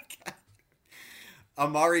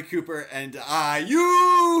 Amari Cooper and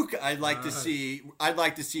Ayuk. I'd like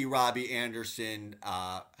to see Robbie Anderson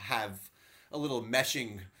have a little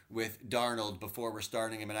meshing with Darnold before we're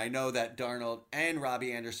starting him. And I know that Darnold and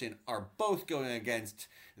Robbie Anderson are both going against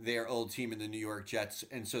their old team in the New York Jets,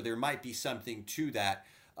 and so there might be something to that.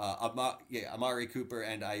 Amari Cooper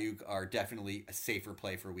and Ayuk are definitely a safer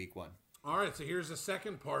play for week 1. All right, so here's the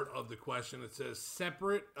second part of the question. It says,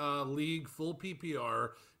 separate league, full PPR,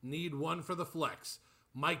 need 1 for the flex.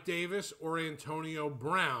 Mike Davis or Antonio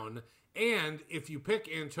Brown. And if you pick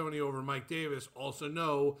Antonio over Mike Davis, also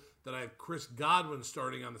know that I have Chris Godwin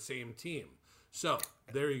starting on the same team. So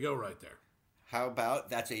there you go right there. How about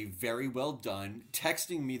that's a very well done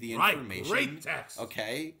texting me the information. Right, great text.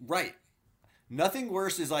 Okay, right. Nothing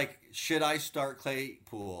worse is like, should I start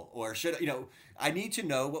Claypool? Or I need to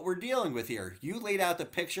know what we're dealing with here. You laid out the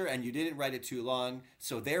picture and you didn't write it too long,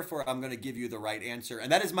 so therefore I'm going to give you the right answer. And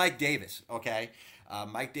that is Mike Davis, okay?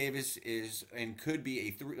 Mike Davis is and could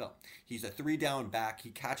be he's a 3-down back.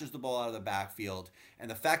 He catches the ball out of the backfield. And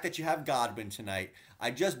the fact that you have Godwin tonight,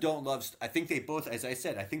 I just don't love. I think they both, as I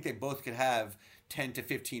said, I think they both could have 10 to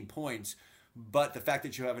 15 points. But the fact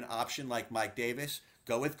that you have an option like Mike Davis,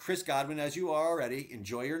 go with Chris Godwin as you are already.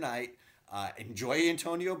 Enjoy your night. Enjoy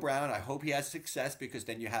Antonio Brown. I hope he has success because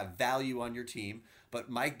then you have value on your team. But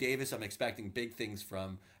Mike Davis, I'm expecting big things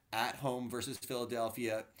from at home versus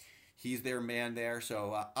Philadelphia. He's their man there.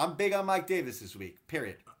 So I'm big on Mike Davis this week,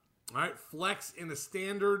 period. All right, flex in the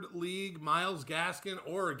standard league, Myles Gaskin,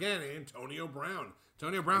 or again, Antonio Brown.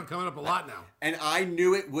 Antonio Brown coming up a lot now. And I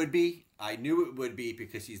knew it would be.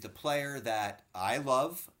 Because he's the player that I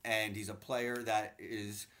love, and he's a player that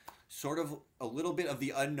is sort of a little bit of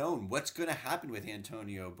the unknown. What's going to happen with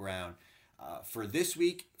Antonio Brown? For this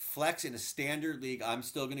week, flex in a standard league, I'm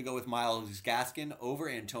still going to go with Myles Gaskin over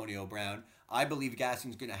Antonio Brown. I believe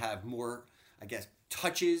Gaskin's going to have more,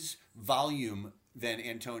 touches, volume than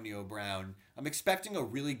Antonio Brown. I'm expecting a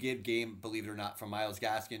really good game, believe it or not, from Myles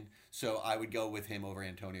Gaskin, so I would go with him over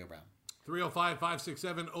Antonio Brown.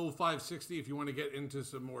 305-567-0560 if you want to get into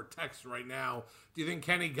some more text right now. Do you think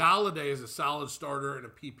Kenny Golladay is a solid starter in a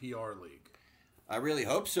PPR league? I really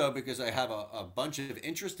hope so because I have a bunch of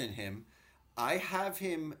interest in him. I have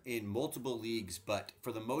him in multiple leagues, but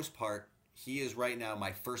for the most part, he is right now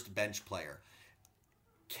my first bench player.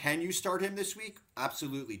 Can you start him this week?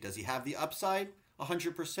 Absolutely. Does he have the upside?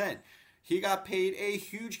 100%. He got paid a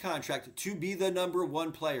huge contract to be the number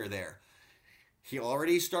 1 player there. He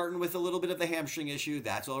already starting with a little bit of the hamstring issue.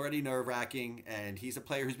 That's already nerve-wracking, and he's a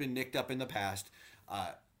player who's been nicked up in the past.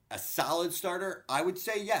 A solid starter, I would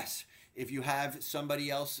say yes. If you have somebody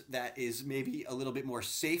else that is maybe a little bit more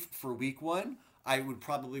safe for week 1, I would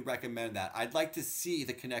probably recommend that. I'd like to see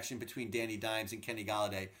the connection between Danny Dimes and Kenny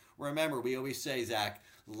Golladay. Remember, we always say, Zach,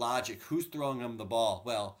 logic, who's throwing him the ball?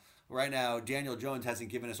 Well, right now, Daniel Jones hasn't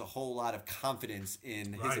given us a whole lot of confidence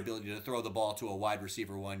in his ability to throw the ball to a wide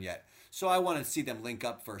receiver 1 yet. So I want to see them link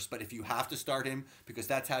up first. But if you have to start him because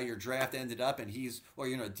that's how your draft ended up and you're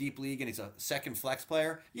in a deep league and he's a second flex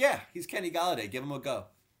player, yeah, he's Kenny Golladay. Give him a go.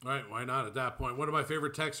 All right, why not at that point? One of my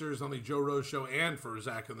favorite texters on the Joe Rose Show and for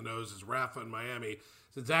Zach in the Nose is Rafa in Miami.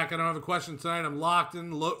 Said, Zach, I don't have a question tonight. I'm locked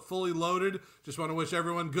in, fully loaded. Just want to wish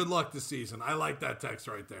everyone good luck this season. I like that text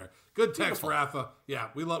right there. Good text, Beautiful. Rafa. Yeah,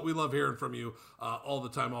 we love hearing from you all the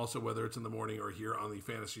time also, whether it's in the morning or here on the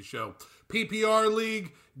Fantasy Show. PPR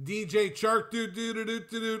League, DJ Chark,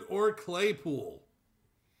 or Claypool?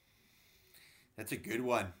 That's a good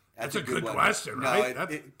one. That's a good question, right?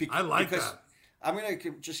 I like that. I'm going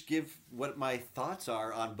to just give what my thoughts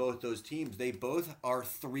are on both those teams. They both are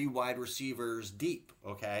 3 wide receivers deep,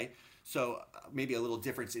 okay? So maybe a little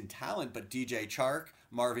difference in talent, but DJ Chark,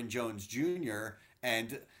 Marvin Jones Jr.,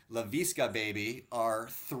 and LaVisca, baby, are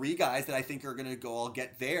three guys that I think are going to go all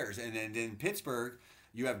get theirs. And then in Pittsburgh,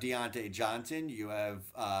 you have Deontay Johnson, you have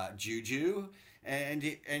Juju, and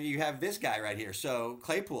you have this guy right here. So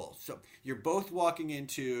Claypool. So you're both walking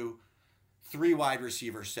into three wide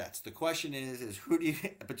receiver sets. The question is who do you,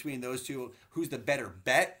 between those two, who's the better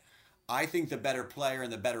bet? I think the better player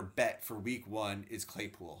and the better bet for week one is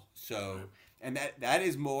Claypool. So, and that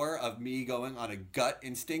is more of me going on a gut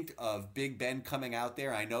instinct of Big Ben coming out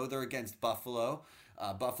there. I know they're against Buffalo.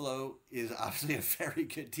 Buffalo is obviously a very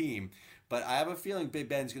good team, but I have a feeling Big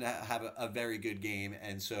Ben's going to have a very good game.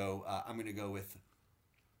 And so I'm going to go with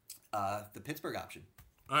the Pittsburgh option.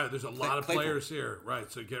 All right, there's a lot of players here.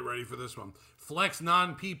 Right, so get ready for this one. Flex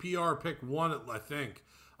non-PPR, pick one, I think.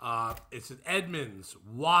 It's an Edmonds,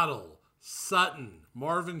 Waddle, Sutton,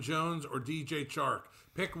 Marvin Jones, or DJ Chark.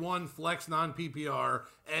 Pick one, flex non-PPR,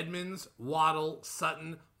 Edmonds, Waddle,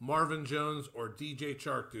 Sutton, Marvin Jones, or DJ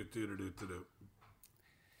Chark.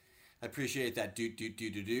 I appreciate that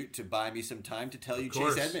to buy me some time to tell you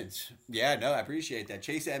Chase Edmonds. Yeah, no, I appreciate that.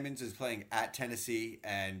 Chase Edmonds is playing at Tennessee,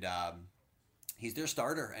 and he's their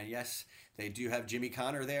starter. And yes, they do have Jimmy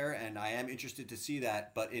Connor there, and I am interested to see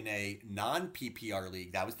that. But in a non-PPR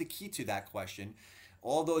league, that was the key to that question.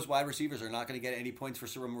 All those wide receivers are not going to get any points for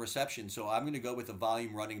some reception. So I'm going to go with a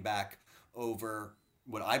volume running back over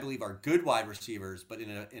what I believe are good wide receivers. But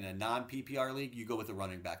in a non-PPR league, you go with a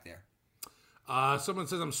running back there. Someone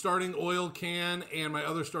says I'm starting Oil Can and my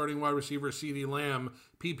other starting wide receiver is CeeDee Lamb.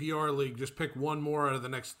 PPR league, just pick one more out of the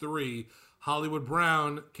next three. Hollywood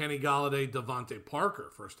Brown, Kenny Golladay, Devontae Parker.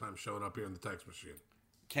 First time showing up here in the text machine.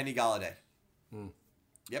 Kenny Golladay.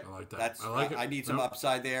 Yep, I like that. I need some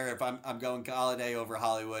upside there. If I'm going Golladay over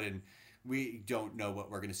Hollywood, and we don't know what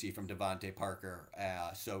we're going to see from Devontae Parker,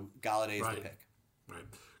 so Golladay is the pick. Right.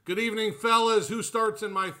 Good evening, fellas. Who starts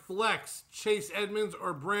in my flex? Chase Edmonds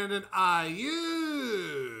or Brandon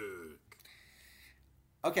Ayuk?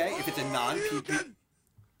 Okay, if it's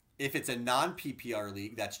a non-PPR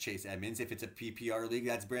league, that's Chase Edmonds. If it's a PPR league,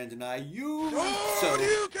 that's Brandon Ayuk. So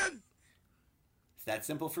it's that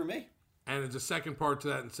simple for me. And there's a second part to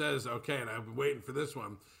that and says, okay, and I've been waiting for this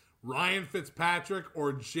one, Ryan Fitzpatrick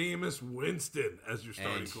or Jameis Winston as your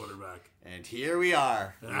starting quarterback. And here we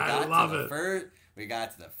are. I love it. We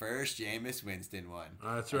got to the first Jameis Winston one.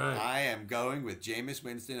 That's right. I am going with Jameis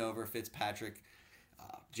Winston over Fitzpatrick.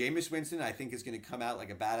 Jameis Winston, I think, is going to come out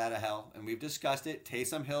like a bat out of hell. And we've discussed it.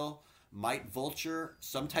 Taysom Hill might vulture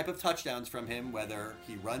some type of touchdowns from him, whether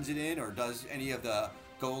he runs it in or does any of the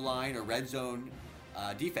goal line or red zone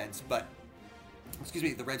defense, the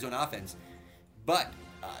red zone offense. But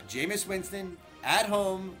Jameis Winston at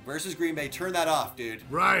home versus Green Bay, turn that off, dude.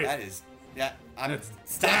 Right. That is,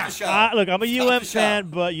 stop the show. Look, I'm a UM fan,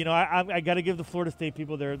 but I got to give the Florida State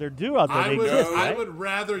people their due out there. I would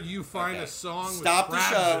rather you find a song stop with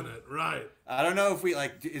crabs in it. Right. I don't know if we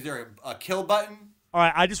is there a kill button? All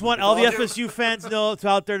right, I just want all the FSU fans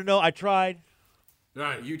out there to know I tried.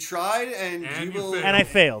 Right. You tried and I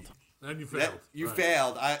failed. And you failed. You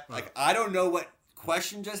failed. I don't know what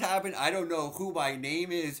question just happened. I don't know who my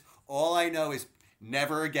name is. All I know is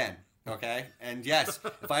never again. Okay? And yes,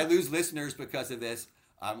 if I lose listeners because of this,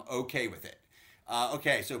 I'm okay with it.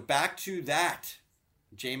 Okay, so back to that.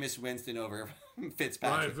 Jameis Winston over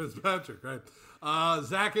Fitzpatrick. Right, Fitzpatrick, right.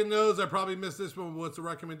 Zach knows I probably missed this one. What's the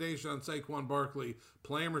recommendation on Saquon Barkley?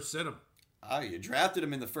 Play him or sit him? Oh, you drafted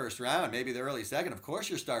him in the first round, maybe the early second. Of course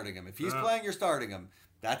you're starting him. If he's playing, you're starting him.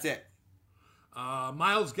 That's it.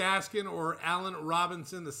 Myles Gaskin or Allen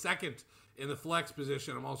Robinson, the second in the flex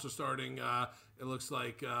position. I'm also starting, it looks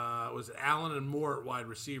like, was it Allen and Moore at wide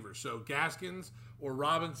receiver. So Gaskins or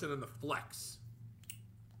Robinson in the flex.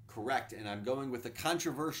 Correct, and I'm going with the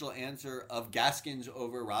controversial answer of Gaskins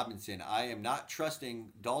over Robinson. I am not trusting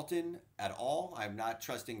Dalton at all. I'm not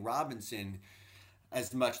trusting Robinson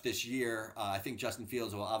as much this year. I think Justin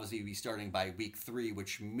Fields will obviously be starting by week 3,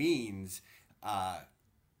 which means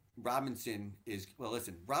Robinson's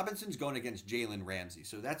going against Jalen Ramsey.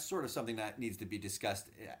 So that's sort of something that needs to be discussed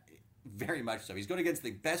very much so. He's going against the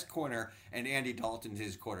best corner, and Andy Dalton's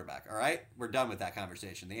his quarterback. All right? We're done with that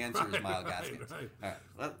conversation. The answer is Myles Gaskins. Right.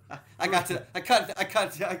 All right. I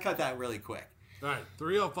cut that really quick. All right,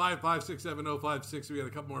 305-567-056. We got a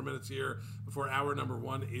couple more minutes here before hour number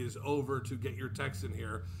 1 is over to get your text in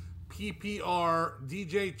here. PPR,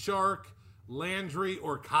 DJ Chark, Landry,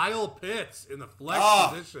 or Kyle Pitts in the flex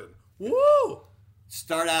position. Woo!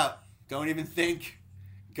 Start out. Don't even think.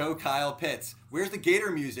 Go Kyle Pitts. Where's the Gator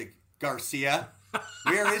music, Garcia?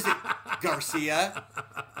 Where is it, Garcia?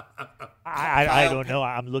 I don't know.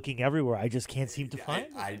 I'm looking everywhere. I just can't seem to find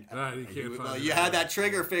it. You can't find it. You had that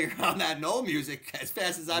trigger finger on that Knoll music as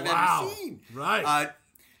fast as I've ever seen. Right.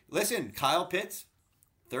 Listen, Kyle Pitts,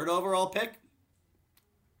 3rd overall pick.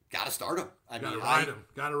 Got to start him. Got to ride him.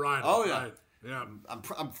 Oh, yeah. Right. Yeah.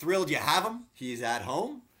 I'm thrilled you have him. He's at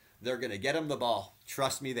home. They're going to get him the ball.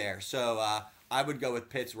 Trust me there. So I would go with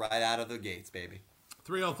Pitts right out of the gates, baby.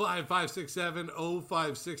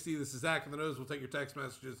 305-567-0560. This is Zach in the Nose. We'll take your text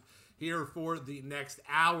messages here for the next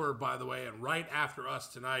hour, by the way. And right after us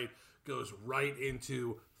tonight goes right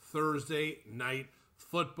into Thursday night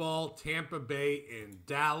football, Tampa Bay in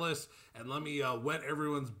Dallas. And let me wet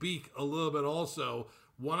everyone's beak a little bit also.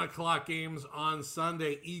 1 o'clock games on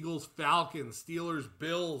Sunday. Eagles, Falcons, Steelers,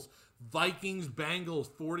 Bills, Vikings, Bengals,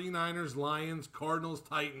 49ers, Lions, Cardinals,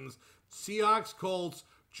 Titans, Seahawks, Colts,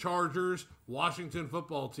 Chargers, Washington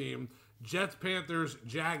football team, Jets, Panthers,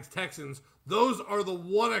 Jags, Texans. Those are the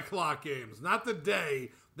 1 o'clock games, not the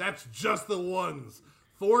day. That's just the ones.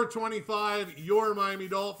 4:25, your Miami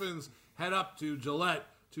Dolphins head up to Gillette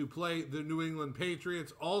to play the New England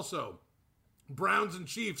Patriots. Also, Browns and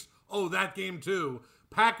Chiefs, that game too.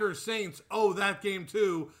 Packers, Saints, that game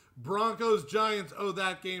too. Broncos, Giants,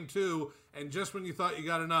 that game too. And just when you thought you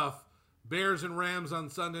got enough, Bears and Rams on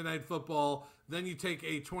Sunday Night Football. Then you take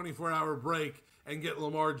a 24-hour break and get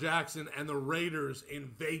Lamar Jackson and the Raiders in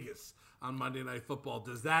Vegas on Monday Night Football.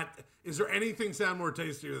 Is there anything sound more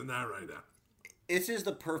tastier than that right now? This is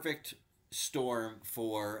the perfect storm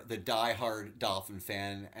for the diehard Dolphin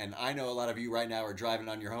fan. And I know a lot of you right now are driving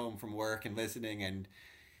on your home from work and listening, and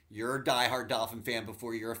you're a diehard Dolphin fan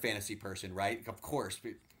before you're a fantasy person, right? Of course.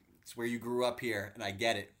 It's where you grew up here, and I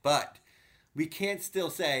get it. But we can't still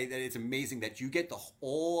say that it's amazing that you get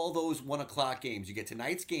all those 1 o'clock games. You get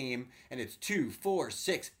tonight's game, and it's 2, 4,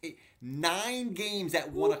 6, 8, 9 games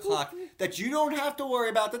at 1 o'clock that you don't have to worry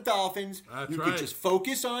about the Dolphins. That's you right. can just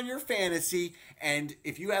focus on your fantasy, and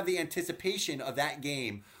if you have the anticipation of that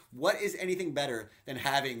game, what is anything better than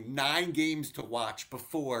having 9 games to watch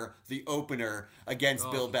before the opener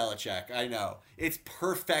against Bill Belichick? I know. It's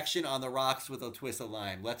perfection on the rocks with a twist of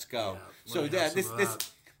lime. Let's go.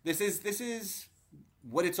 This is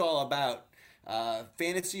what it's all about.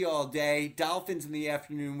 Fantasy all day, Dolphins in the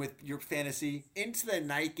afternoon with your fantasy, into the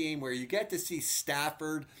night game where you get to see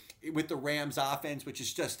Stafford with the Rams offense, which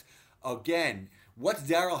is just, again, what's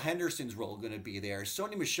Darrell Henderson's role going to be there? Is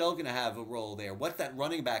Sony Michel going to have a role there? What's that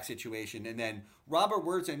running back situation? And then Robert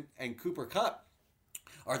Woods and Cooper Kupp,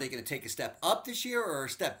 are they going to take a step up this year or a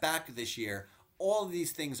step back this year? All of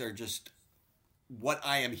these things are just what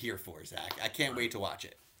I am here for, Zach. I can't wait to watch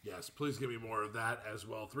it. Yes, please give me more of that as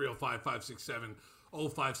well.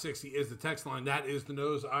 305-567-0560 is the text line. That is the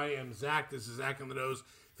Nose. I am Zach. This is Zach in the Nose.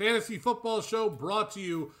 Fantasy Football Show brought to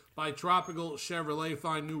you by Tropical Chevrolet.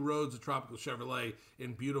 Find new roads at Tropical Chevrolet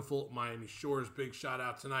in beautiful Miami Shores. Big shout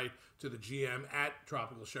out tonight to the GM at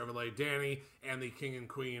Tropical Chevrolet, Danny, and the king and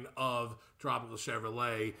queen of Tropical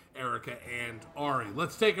Chevrolet, Erica and Ari.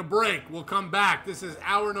 Let's take a break. We'll come back. This is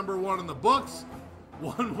hour number 1 in the books.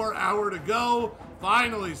 1 more hour to go.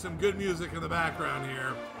 Finally, some good music in the background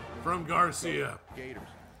here from Garcia. Gators.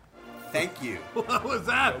 Thank you. What was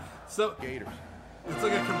that? Gators. It's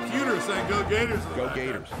like a computer saying "Go Gators." Go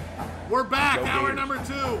Gators. We're back. Go Hour Gators. number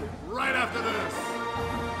 2, right after this.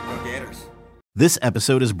 Go Gators. This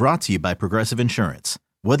episode is brought to you by Progressive Insurance.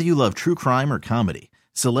 Whether you love true crime or comedy,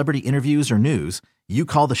 celebrity interviews or news, you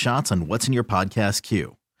call the shots on what's in your podcast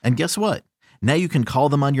queue. And guess what? Now you can call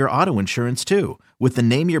them on your auto insurance too with the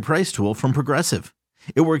Name Your Price tool from Progressive.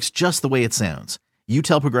 It works just the way it sounds. You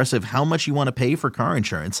tell Progressive how much you want to pay for car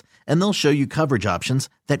insurance, and they'll show you coverage options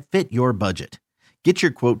that fit your budget. Get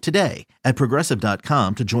your quote today at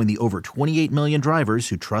Progressive.com to join the over 28 million drivers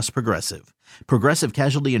who trust Progressive. Progressive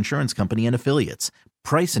Casualty Insurance Company and Affiliates.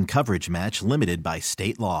 Price and coverage match limited by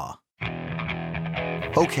state law.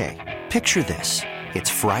 Okay, picture this.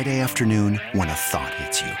 It's Friday afternoon when a thought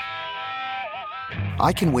hits you.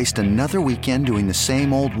 I can waste another weekend doing the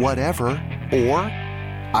same old whatever, or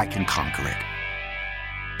I can conquer it.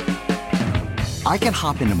 I can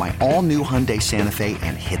hop into my all-new Hyundai Santa Fe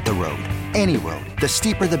and hit the road. Any road. The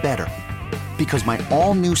steeper, the better. Because my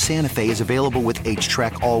all-new Santa Fe is available with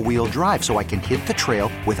H-Track all-wheel drive, so I can hit the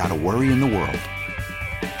trail without a worry in the world.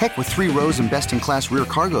 Heck, with 3 rows and best-in-class rear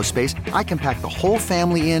cargo space, I can pack the whole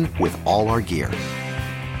family in with all our gear.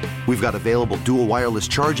 We've got available dual wireless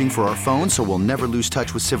charging for our phones, so we'll never lose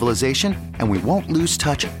touch with civilization, and we won't lose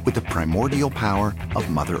touch with the primordial power of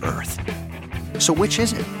Mother Earth. So which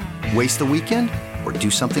is it? Waste the weekend or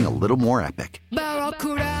do something a little more epic?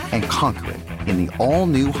 And conquer it in the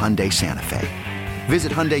all-new Hyundai Santa Fe.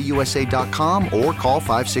 Visit HyundaiUSA.com or call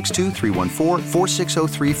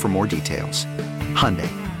 562-314-4603 for more details. Hyundai,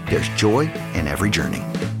 there's joy in every journey.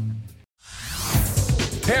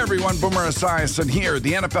 Hey everyone, Boomer Esiason here.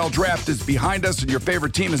 The NFL Draft is behind us and your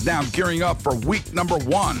favorite team is now gearing up for week number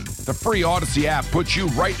 1. The free Odyssey app puts you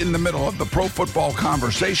right in the middle of the pro football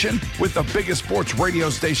conversation with the biggest sports radio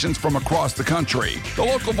stations from across the country. The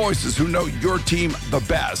local voices who know your team the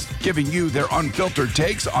best, giving you their unfiltered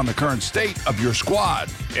takes on the current state of your squad.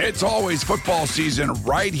 It's always football season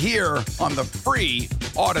right here on the free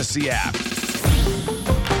Odyssey app.